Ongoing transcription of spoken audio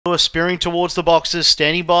Spearing towards the boxes,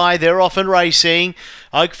 standing by, they're off and racing.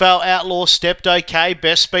 Oakvale Outlaw stepped okay,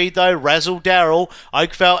 best speed though, Razzle Darrell.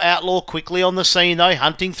 Oakvale Outlaw quickly on the scene though,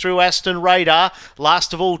 hunting through Aston Radar.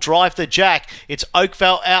 Last of all, Drive the Jack. It's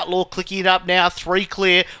Oakvale Outlaw clicking it up now, 3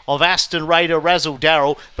 clear of Aston Radar, Razzle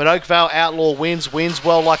Darrell. But Oakvale Outlaw wins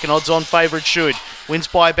well like an odds-on favourite should. Wins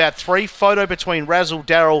by about 3, photo between Razzle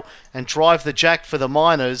Darrell and Drive the Jack for the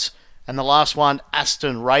Miners. And the last one,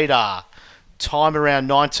 Aston Radar. Time around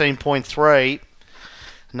 19.3.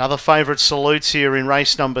 Another favourite salutes here in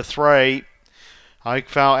race number 3.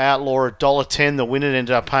 Oakvale Outlaw $1.10. The winner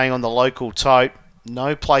ended up paying on the local tote.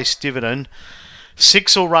 No place dividend.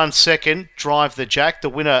 6 will run second, Drive the Jack. The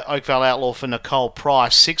winner, Oakvale Outlaw for Nicole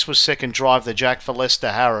Price. 6 was second, Drive the Jack for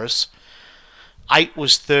Lester Harris. 8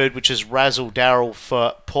 was third, which is Razzle Darrell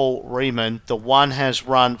for Paul Riemann. The 1 has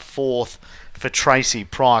run fourth for Tracy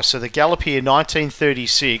Price. So the gallop here,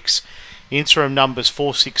 1936. Interim numbers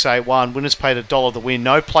 4681. Winners paid $1 the win.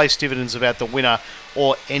 No place dividends about the winner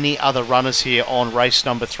or any other runners here on race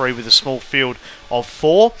number 3 with a small field of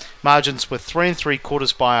 4. Margins were 3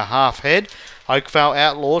 3/4 by a half head. Oakvale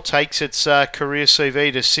Outlaw takes its career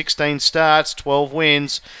CV to 16 starts, 12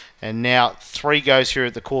 wins, and now 3 goes here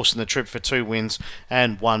at the course and the trip for 2 wins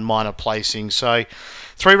and 1 minor placing. So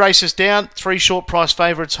 3 races down, 3 short price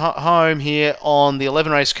favourites home here on the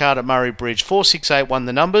 11 race card at Murray-Bridge. 4, 6, 8, 1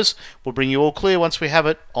 the numbers. We'll bring you all clear once we have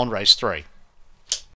it on race 3.